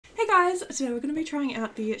guys, today we're going to be trying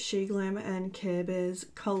out the Sheglam and Care Bears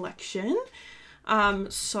collection.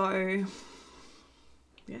 So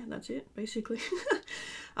yeah, that's it basically.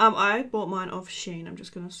 I bought mine off Shein. I'm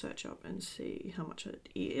just going to search up and see how much it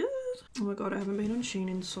is. Oh my god, I haven't been on Shein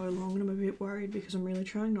in so long and I'm a bit worried because I'm really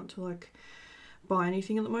trying not to like buy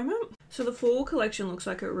anything at the moment. So the full collection looks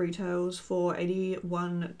like it retails for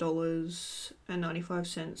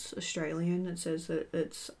 $81.95 Australian. It says that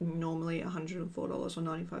it's normally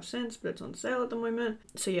 $104.95, but it's on sale at the moment.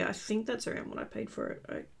 So yeah, I think that's around what I paid for it.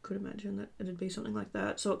 I could imagine that it'd be something like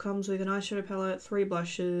that. So it comes with an eyeshadow palette, 3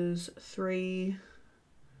 blushes, 3,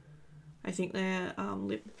 I think they're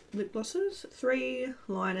lip glosses, 3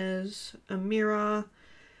 liners, a mirror,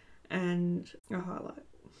 and a highlight.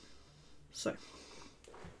 So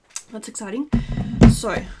that's exciting.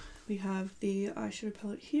 So we have the eyeshadow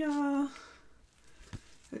palette here.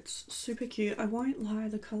 It's super cute. I won't lie,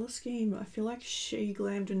 the colour scheme, I feel like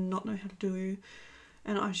Sheglam do not know how to do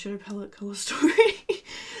an eyeshadow palette colour story.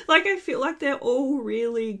 Like, I feel like they're all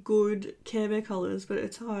really good Care Bear colours, but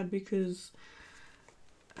it's hard because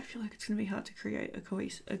I feel like it's going to be hard to create a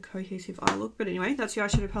cohesive eye look. But anyway, that's the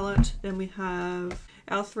eyeshadow palette. Then we have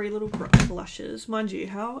our 3 little blushes. Mind you,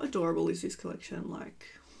 how adorable is this collection? Like,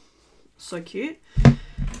 so cute.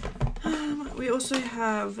 We also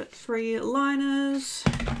have 3 liners.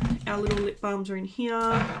 Our little lip balms are in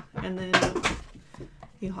here. And then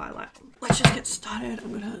the highlight. Let's just get started. I'm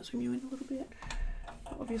going to zoom you in a little bit.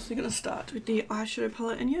 I'm obviously going to start with the eyeshadow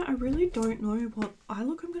palette. And yeah, I really don't know what eye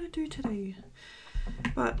look I'm going to do today.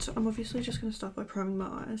 But I'm obviously just going to start by priming my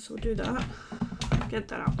eyes. So we'll do that. Get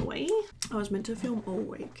that out of the way. I was meant to film all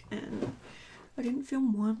week and I didn't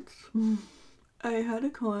film once. I had a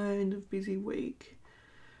kind of busy week,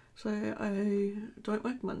 so I don't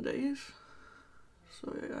work Mondays,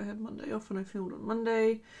 so I had Monday off and I filmed on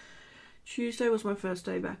Monday. Tuesday was my first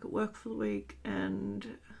day back at work for the week, and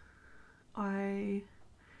if I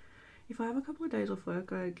have a couple of days off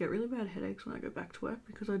work, I get really bad headaches when I go back to work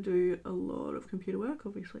because I do a lot of computer work.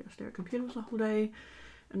 Obviously I stare at computers the whole day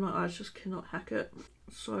and my eyes just cannot hack it.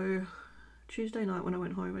 So Tuesday night when I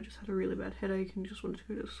went home, I just had a really bad headache and just wanted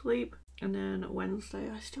to go to sleep. And then Wednesday,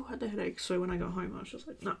 I still had the headache. So when I got home, I was just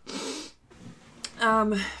like, no.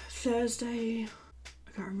 Thursday,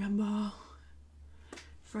 I can't remember.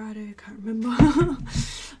 Friday, I can't remember.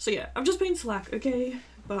 So yeah, I've just been slack, okay?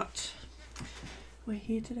 But we're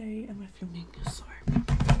here today and we're filming,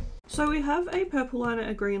 so we have a purple liner,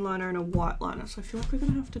 a green liner, and a white liner. So I feel like we're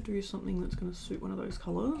going to have to do something that's going to suit one of those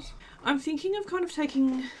colours. I'm thinking of kind of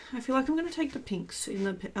taking, I feel like I'm going to take the pinks in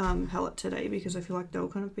the palette today because I feel like they'll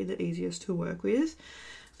kind of be the easiest to work with.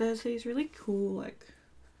 There's these really cool, like,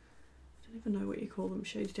 I don't even know what you call them,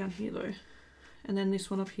 shades down here though. And then this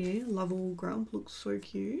one up here, Lovell Grump, looks so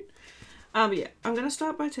cute. But yeah, I'm going to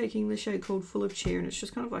start by taking the shade called Full of Cheer, and it's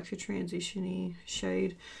just kind of like a transition-y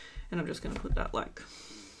shade. And I'm just going to put that like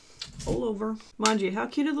all over. Mind you, how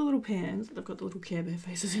cute are the little pans? They've got the little Care Bear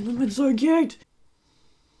faces in them. It's so cute.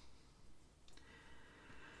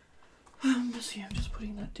 So yeah, I'm just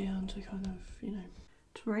putting that down to kind of, you know,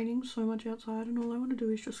 it's raining so much outside and all I want to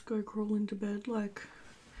do is just go crawl into bed. Like,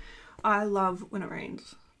 I love when it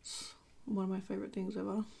rains. It's one of my favourite things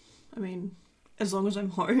ever. I mean, as long as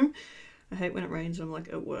I'm home. I hate when it rains and I'm like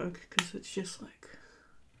at work because it's just like,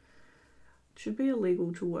 it should be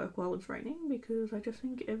illegal to work while it's raining because I just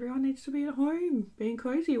think everyone needs to be at home, being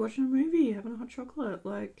cozy, watching a movie, having a hot chocolate,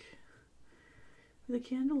 like, with a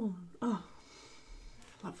candle on. Oh,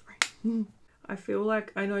 I love the rain. I feel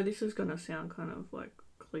like, I know this is gonna sound kind of like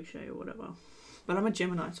cliche or whatever, but I'm a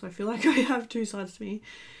Gemini, so I feel like I have 2 sides to me.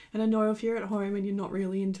 And I know if you're at home and you're not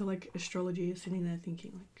really into like astrology, you're sitting there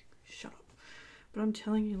thinking like, shut up. But I'm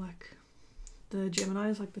telling you, like, the Gemini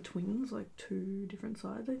is like the twins, like 2 different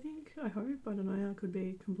sides, I think. I hope. I don't know. I could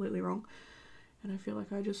be completely wrong. And I feel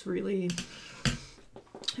like I just really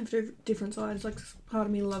have different sides. Like, part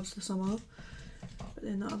of me loves the summer, but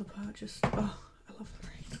then the other part just, oh, I love the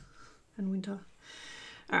rain and winter.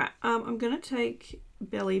 Alright, I'm going to take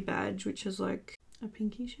Belly Badge, which is like a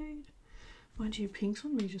pinky shade. Mind you, pinks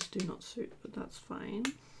on me just do not suit, but that's fine.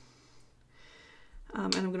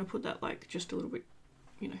 And I'm going to put that like just a little bit,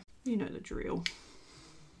 you know the drill.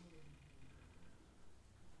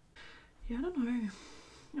 Yeah, I don't know.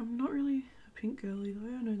 I'm not really a pink girly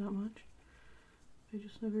though, I know that much. They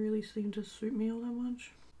just never really seem to suit me all that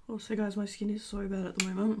much. Also guys, my skin is so bad at the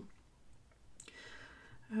moment.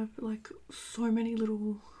 I have like so many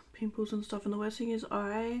little pimples and stuff, and the worst thing is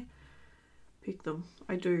I pick them.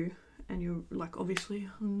 I do, and you're like, obviously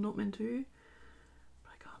I'm not meant to,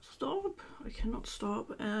 but I can't stop. I cannot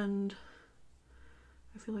stop, and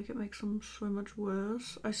I feel like it makes them so much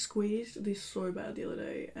worse. I squeezed this so bad the other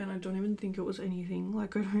day and I don't even think it was anything.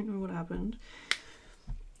 Like, I don't know what happened.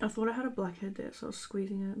 I thought I had a blackhead there, so I was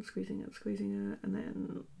squeezing it and squeezing it and squeezing it, and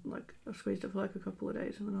then like I squeezed it for like a couple of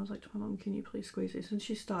days, and then I was like to my mum, can you please squeeze this? And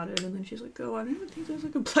she started, and then she's like, oh, I don't even think there's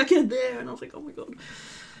like a blackhead there, and I was like, oh my god.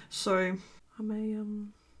 So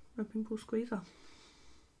I'm a pimple squeezer,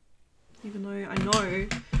 even though I know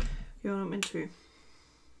you're not meant to.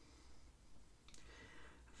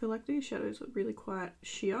 I feel like these shadows are really quite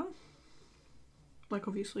sheer. Like,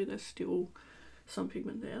 obviously there's still some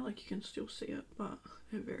pigment there, like you can still see it, but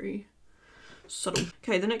they're very subtle.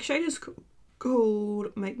 Okay, the next shade is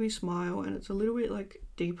called Make Me Smile, and it's a little bit like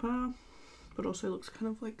deeper, but also looks kind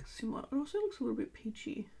of like similar. It also looks a little bit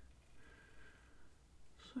peachy.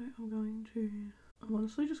 So I'm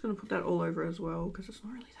honestly just going to put that all over as well, because it's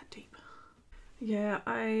not really that deep. Yeah,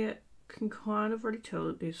 I can kind of already tell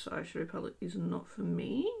that this eyeshadow palette is not for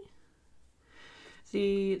me.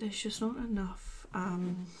 There's just not enough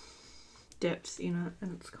depth in it,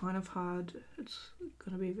 and it's kind of hard. It's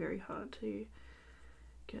going to be very hard to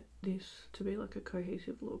get this to be like a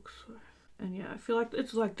cohesive look. So, and yeah, I feel like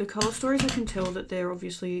it's like the color stories, I can tell that they're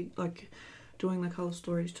obviously like doing the color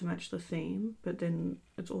stories to match the theme, but then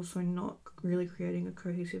it's also not really creating a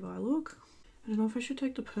cohesive eye look. I don't know if I should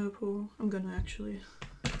take the purple. I'm gonna actually.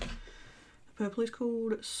 The purple is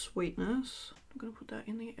called Sweetness. I'm gonna put that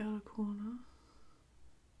in the outer corner.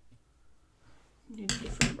 Need a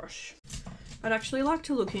different brush. I'd actually like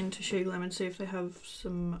to look into Sheglam and see if they have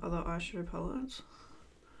some other eyeshadow palettes.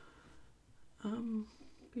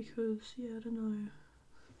 Because yeah, I don't know.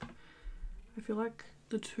 I feel like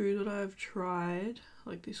the two that I've tried,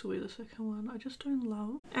 like this will be the second one, I just don't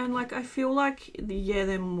love. And like I feel like yeah,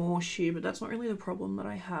 they're more sheer, but that's not really the problem that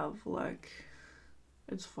I have. Like,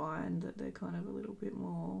 it's fine that they're kind of a little bit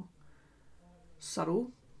more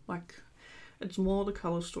subtle. Like, it's more the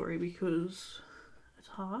color story, because it's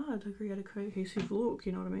hard to create a cohesive look,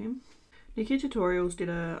 you know what I mean? Nikki Tutorials did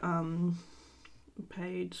a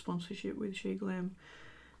paid sponsorship with Sheglam,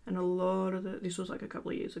 and a lot of this was like a couple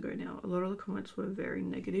of years ago now, a lot of the comments were very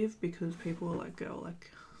negative, because people were like, girl, like,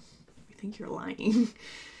 we think you're lying.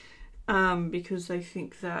 Because they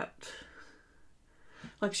think that,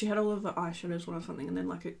 like, she had all of the eyeshadows on or something, and then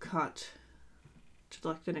like it cut to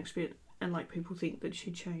like the next bit, and like people think that she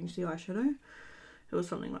changed the eyeshadow. It was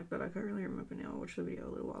something like that. I can't really remember now. I watched the video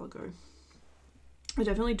a little while ago. I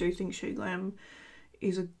definitely do think Sheglam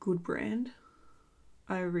is a good brand.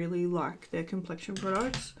 I really like their complexion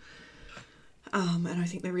products. And I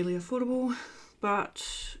think they're really affordable. But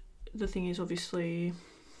the thing is, obviously,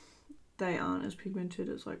 they aren't as pigmented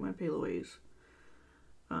as like my P. Louise,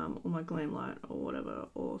 or my Glam Light, or whatever,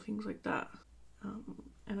 or things like that.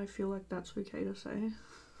 And I feel like that's okay to say.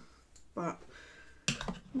 But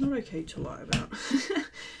not okay to lie about.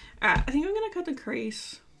 Alright, I think I'm going to cut the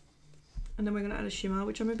crease, and then we're going to add a shimmer,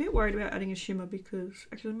 which I'm a bit worried about adding a shimmer, because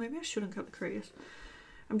actually maybe I shouldn't cut the crease.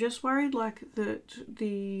 I'm just worried like that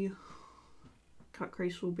the cut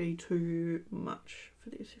crease will be too much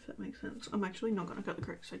for this, if that makes sense. I'm actually not going to cut the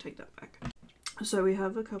crease, so I take that back. So we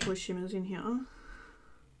have a couple of shimmers in here.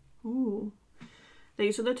 Ooh.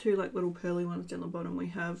 These are the two like little pearly ones down the bottom. We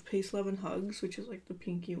have Peace, Love and Hugs, which is like the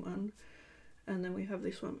pinky one. And then we have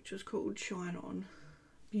this one, which is called Shine On.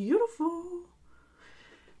 Beautiful.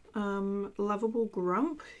 Lovable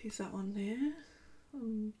Grump is that one there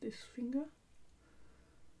on this finger.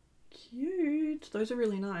 Cute. Those are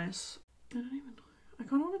really nice. I don't even know. I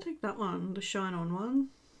kind of want to take that one, the Shine On one.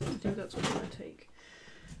 I think that's what I'm going to take.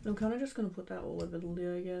 And I'm kind of just going to put that all over the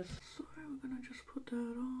lid, I guess. So we're going to just put that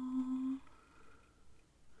on.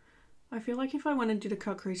 I feel like if I went and did a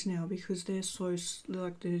cut crease now, because they're so,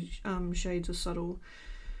 like the shades are subtle,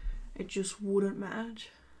 it just wouldn't match.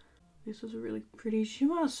 This is a really pretty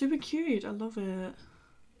shimmer, super cute, I love it.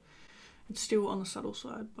 It's still on the subtle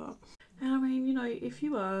side, but... And I mean, you know, if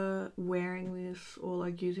you are wearing this or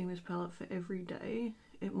like using this palette for every day,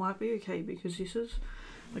 it might be okay, because this is,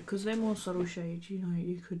 like, because they're more subtle shades, you know,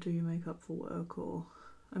 you could do your makeup for work, or,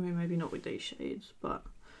 I mean, maybe not with these shades, but...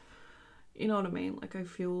 You know what I mean? Like, I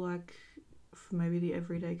feel like for maybe the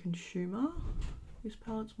everyday consumer, this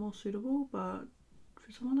palette's more suitable, but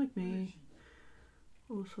for someone like me,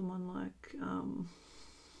 or someone like, I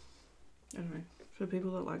don't know, for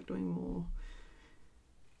people that like doing more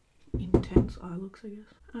intense eye looks, I guess.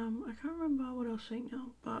 I can't remember what I was saying now,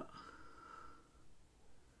 but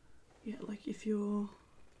yeah, like if you're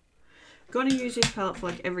going to use this palette for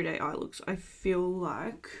like everyday eye looks, I feel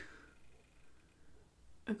like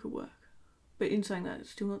it could work. But in saying that,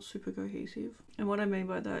 it's still not super cohesive. And what I mean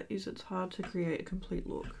by that is it's hard to create a complete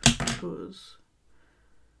look, because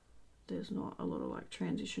there's not a lot of like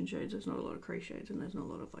transition shades, there's not a lot of crease shades, and there's not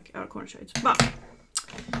a lot of like outer corner shades, but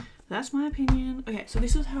that's my opinion. Okay, so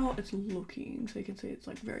this is how it's looking, so you can see it's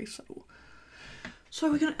like very subtle.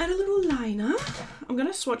 So we're gonna add a little liner. I'm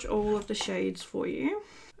gonna swatch all of the shades for you.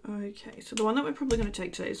 Okay, so the one that we're probably gonna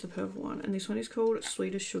take today is the purple one, and this one is called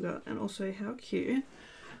Sweet as Sugar. And also, how cute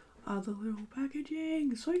are the little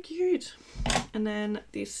packaging? So cute. And then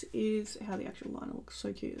this is how the actual liner looks.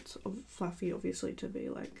 So cute. It's fluffy, obviously, to be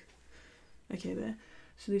like a Care Bear.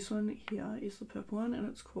 So this one here is the purple one, and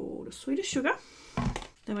it's called Sweet as Sugar.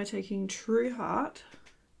 Then we're taking True Heart,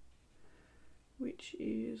 which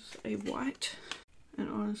is a white, and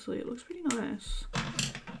honestly it looks pretty nice.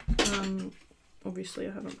 Obviously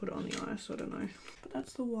I haven't put it on the eye, so I don't know, but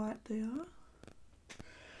that's the white there.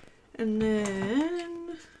 And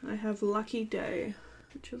then I have Lucky Day,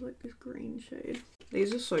 which is like this green shade.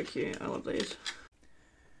 These are so cute, I love these.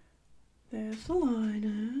 There's the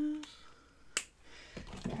liners.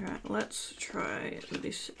 Alright, let's try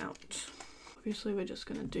this out. Obviously we're just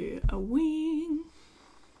gonna do a wing.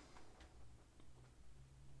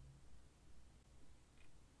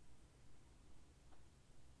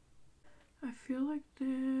 I feel like they're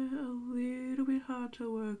a little bit hard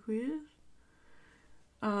to work with.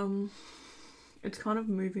 It's kind of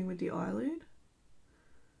moving with the eyelid,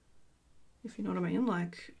 if you know what I mean,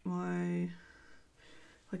 like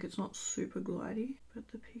it's not super glidey, but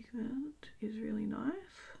the pigment is really nice.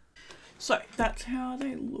 So that's how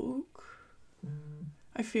they look.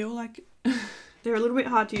 I feel like they're a little bit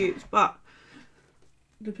hard to use, but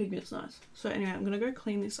the pigment's nice. So anyway, I'm gonna go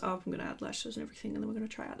clean this up. I'm gonna add lashes and everything, and then we're gonna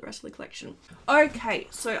try out the rest of the collection. Okay,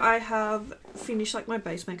 so I have finished like my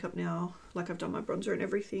base makeup now. Like I've done my bronzer and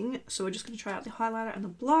everything. So we're just gonna try out the highlighter and the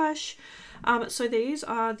blush. So these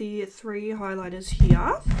are the 3 highlighters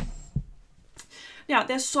here. Now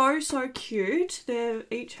they're so cute. They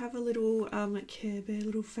each have a little Care Bear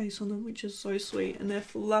little face on them, which is so sweet, and they're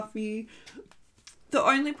fluffy. The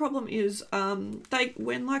only problem is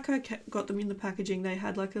when like I got them in the packaging, they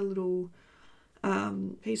had like a little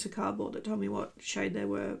piece of cardboard that told me what shade they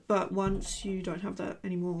were, but once you don't have that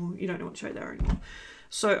anymore, you don't know what shade they are anymore.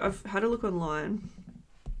 So I've had a look online.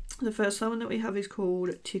 The first one that we have is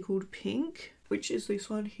called Tickled Pink, which is this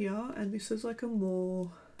one here, and this is like a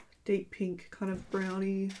more deep pink kind of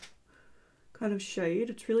brownie kind of shade.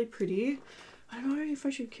 It's really pretty. I don't know if I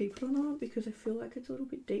should keep it or not because I feel like it's a little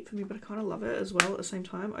bit deep for me, but I kind of love it as well at the same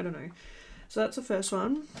time. I don't know. So that's the first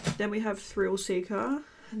one. Then we have Thrill Seeker,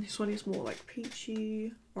 and this one is more like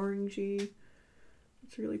peachy, orangey.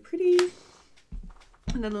 It's really pretty.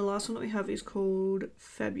 And then the last one that we have is called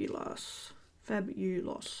Fabulous.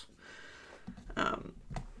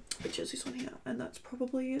 Which is this one here, and that's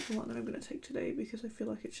probably the one that I'm going to take today because I feel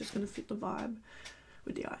like it's just going to fit the vibe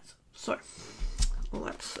with the eyes. So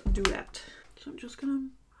let's do that. So I'm just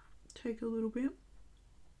going to take a little bit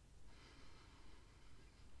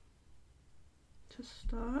to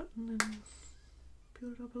start and then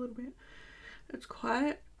build it up a little bit. It's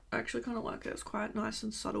quite, I actually kind of like it. It's quite nice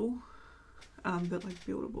and subtle, but like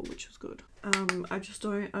buildable, which is good. I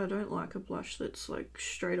don't like a blush that's like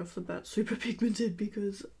straight off the bat super pigmented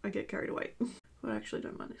because I get carried away. But I actually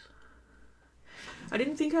don't mind this. I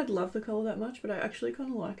didn't think I'd love the colour that much, but I actually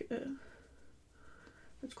kind of like it.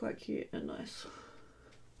 It's quite cute and nice.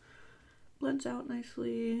 Blends out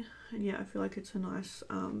nicely, and yeah, I feel like it's a nice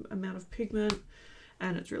amount of pigment,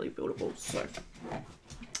 and it's really buildable. So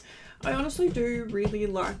I honestly do really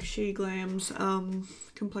like Sheglam's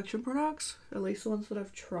complexion products, at least the ones that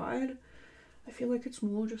I've tried. I feel like it's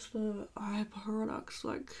more just the eye products,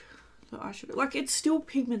 like the eyeshadow. Like, it's still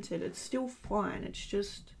pigmented, it's still fine, it's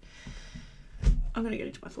just... I'm gonna get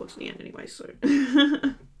into my thoughts at the end anyway, so...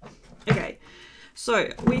 Okay, so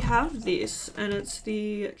we have this, and it's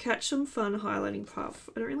the Catch Some Fun Highlighting Puff.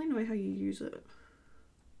 I don't really know how you use it.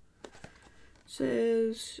 It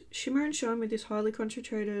says, shimmer and shine with this highly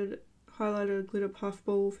concentrated highlighter glitter puff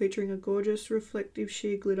ball featuring a gorgeous reflective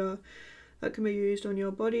sheer glitter that can be used on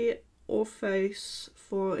your body or face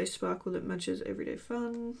for a sparkle that matches everyday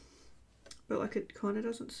fun. But like, it kind of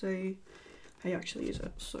doesn't say how you actually use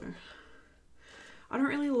it, so I don't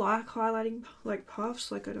really like highlighting like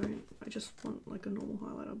puffs. Like, I just want like a normal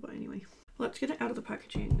highlighter. But anyway, let's get it out of the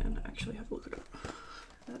packaging and actually have a look at it.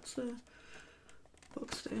 That's the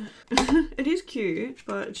box there. It is cute,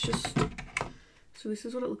 but it's just, so this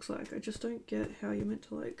is what it looks like. I just don't get how you're meant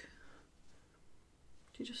to, like,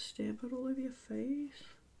 do you just stamp it all over your face?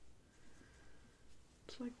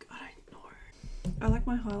 It's like, I don't know. I like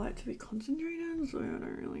my highlight to be concentrated, so I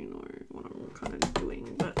don't really know what I'm kind of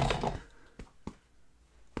doing, but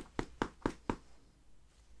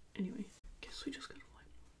anyway, guess we just gotta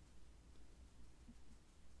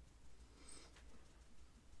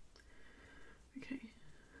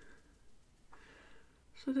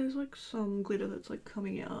So there's like some glitter that's like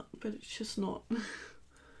coming out, but it's just not,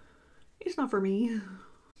 it's not for me.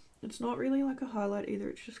 It's not really like a highlight either,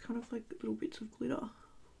 it's just kind of like little bits of glitter.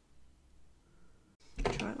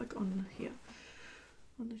 Try it like on here,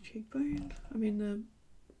 on the cheekbone, I mean the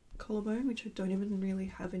collarbone, which I don't even really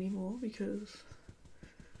have anymore because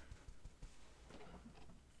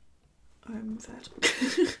I'm fat.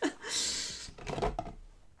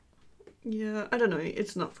 Yeah, I don't know,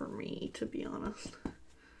 it's not for me, to be honest.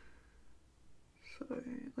 So,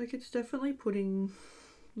 like, it's definitely putting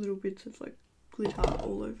little bits of, like, glitter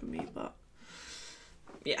all over me, but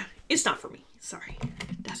yeah, it's not for me. Sorry.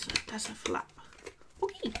 That's a flap.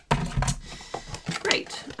 Okay.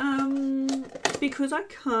 Great. Because I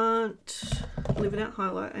can't live without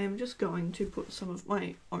highlight, I am just going to put some of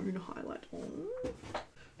my own highlight on.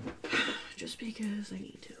 Just because I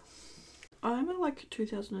need to. I'm a like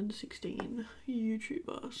 2016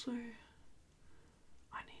 YouTuber, so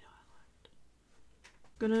I need highlight.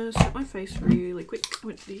 Gonna set my face really quick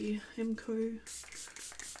with the Emco.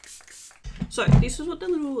 So this is what the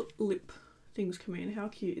little lip things come in. How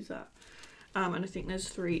cute is that? And I think there's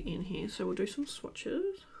 3 in here, so we'll do some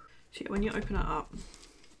swatches. So yeah, when you open it up,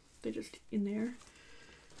 they're just in there.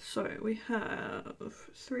 So we have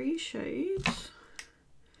 3 shades.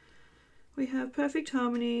 We have Perfect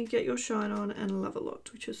Harmony, Get Your Shine On, and Love A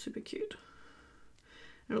Lot, which is super cute.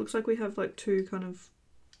 And it looks like we have like 2 kind of,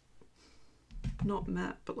 not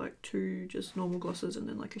matte, but like 2 just normal glosses and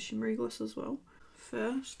then like a shimmery gloss as well.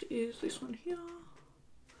 First is this one here.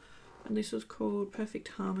 And this is called Perfect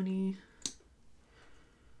Harmony.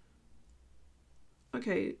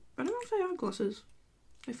 Okay, I don't know if they are glosses.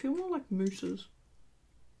 They feel more like mousses.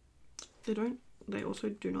 They also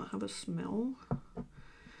do not have a smell.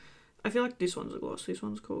 I feel like this one's a gloss. This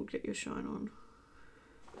one's called Get Your Shine On.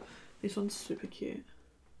 This one's super cute.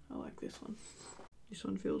 I like this one. This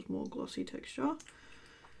one feels more glossy texture.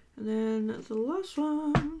 And then the last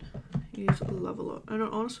one is Love A Lot. And it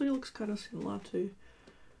honestly looks kind of similar to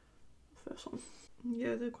the first one.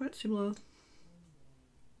 Yeah, they're quite similar.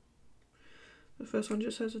 The first one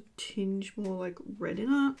just has a tinge more like red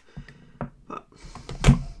in it. But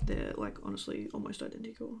they're like honestly almost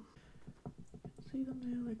identical. See them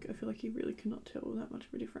there? Like, I feel like you really cannot tell that much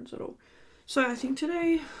of a difference at all. So I think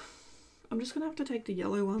today I'm just gonna have to take the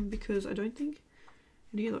yellow one because I don't think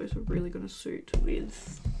any of those are really gonna suit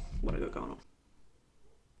with what I got going on.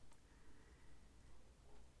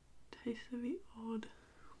 Tastes a bit odd.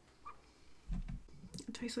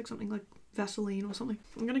 It tastes like something like Vaseline or something.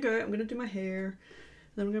 I'm gonna do my hair,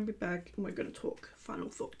 then I'm gonna be back and we're gonna talk final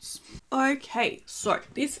thoughts. Okay, so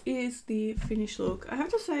this is the finished look. I have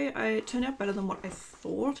to say it turned out better than what I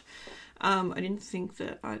thought. I didn't think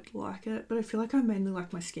that I'd like it, but I feel like I mainly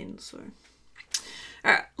like my skin, so.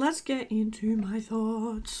 Alright, let's get into my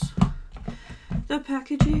thoughts. The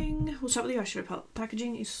packaging, we'll start with the eyeshadow palette.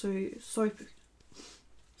 Packaging is super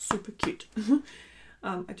cute.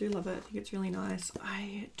 I do love it. I think it's really nice.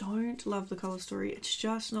 I don't love the colour story. It's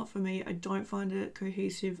just not for me. I don't find it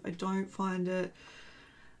cohesive. I don't find it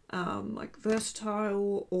like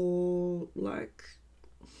versatile or like,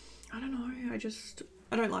 I don't know.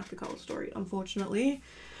 I don't like the colour story, unfortunately.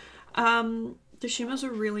 The shimmers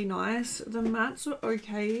are really nice. The mattes are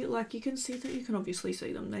okay. Like you can obviously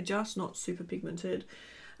see them. They're just not super pigmented.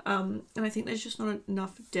 And I think there's just not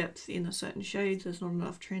enough depth in the certain shades. There's not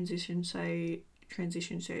enough transition shades,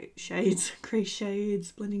 crease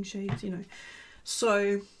shades, blending shades, you know.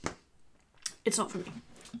 So it's not for me.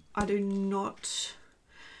 I'm not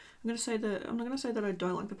gonna say that I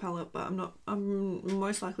don't like the palette, but I'm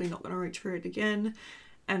most likely not gonna reach for it again,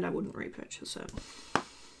 and I wouldn't repurchase it.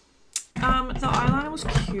 The eyeliner was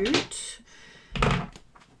cute.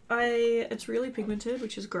 It's really pigmented,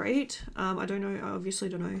 which is great. I obviously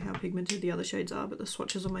don't know how pigmented the other shades are, but the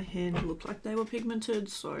swatches on my hand looked like they were pigmented,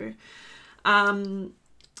 so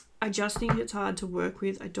I just think it's hard to work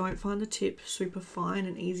with. I don't find the tip super fine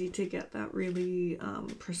and easy to get that really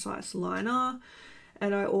precise liner,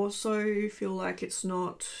 and I also feel like it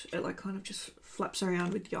like kind of just flaps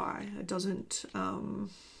around with the eye. It doesn't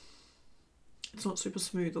it's not super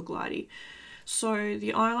smooth or glidey. So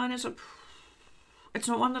the eyeliners it's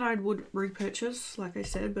not one that I would repurchase, like I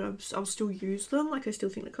said, but I'll still use them. Like I still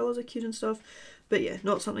think the colours are cute and stuff, but yeah,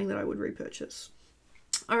 not something that I would repurchase.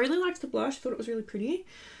 I really liked the blush. I thought it was really pretty.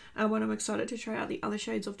 And I'm excited to try out the other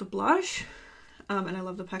shades of the blush. And I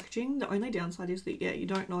love the packaging. The only downside is that, yeah, you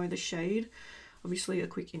don't know the shade. Obviously, a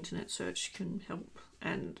quick internet search can help.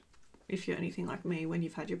 And if you're anything like me, when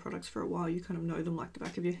you've had your products for a while, you kind of know them like the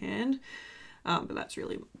back of your hand. But that's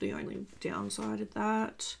really the only downside of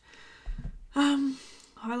that.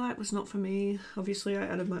 Highlight was not for me. Obviously I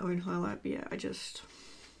added my own highlight, but yeah,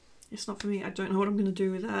 it's not for me. I don't know what I'm going to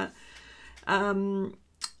do with that.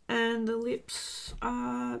 And the lips,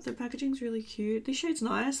 the packaging's really cute. This shade's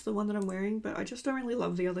nice, the one that I'm wearing, but I just don't really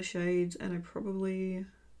love the other shades, and I probably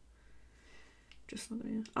just want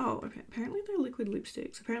to... Oh, okay. Apparently they're liquid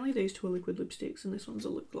lipsticks. Apparently these two are liquid lipsticks, and this one's a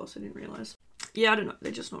lip gloss. I didn't realise. Yeah, I don't know.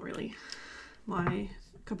 They're just not really my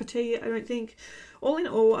cup of tea, I don't think. All in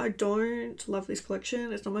all, I don't love this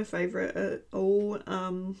collection. It's not my favourite at all.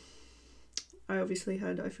 I obviously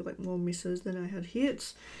had, I feel like, more misses than I had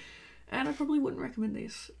hits, and I probably wouldn't recommend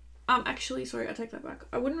this. Actually, sorry, I take that back.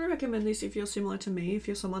 I wouldn't recommend this if you're similar to me, if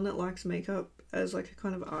you're someone that likes makeup as like a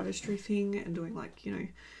kind of artistry thing and doing like, you know,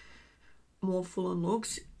 more full-on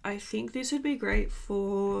looks. I think this would be great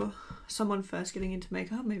for someone first getting into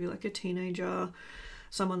makeup, maybe like a teenager,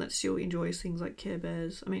 someone that still enjoys things like Care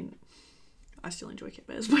Bears. I mean, I still enjoy Care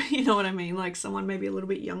Bears, but you know what I mean, like someone maybe a little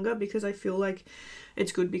bit younger, because I feel like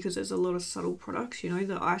it's good because there's a lot of subtle products, you know,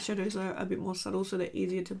 the eyeshadows are a bit more subtle, so they're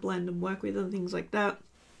easier to blend and work with and things like that.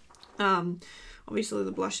 Obviously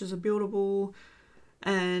the blushes are buildable,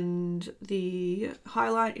 and the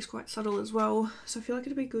highlight is quite subtle as well, so I feel like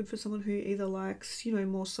it'd be good for someone who either likes, you know,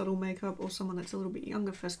 more subtle makeup, or someone that's a little bit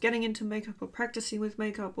younger, first getting into makeup or practicing with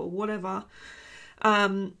makeup or whatever.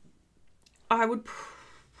 I would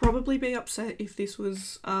probably be upset if this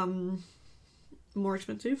was more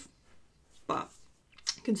expensive, but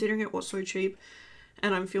considering it was so cheap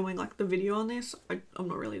and I'm filming like the video on this, I'm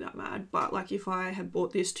not really that mad. But like if I had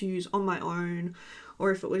bought this to use on my own,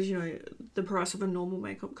 or if it was, you know, the price of a normal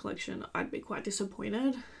makeup collection, I'd be quite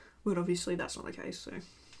disappointed, but obviously that's not the case. So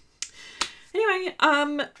anyway,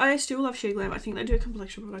 I still love Sheglam. I think they do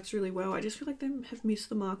complexion products really well. I just feel like they have missed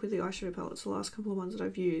the mark with the eyeshadow palettes the last couple of ones that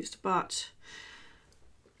I've used. But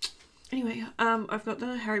anyway, I've got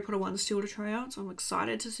the Harry Potter ones still to try out, so I'm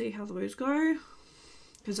excited to see how those go,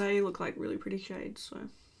 because they look like really pretty shades. So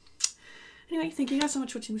anyway, thank you guys so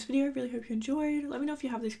much for watching this video. I really hope you enjoyed. Let me know if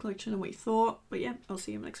you have this collection and what you thought. But yeah, I'll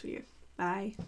see you in the next video. Bye.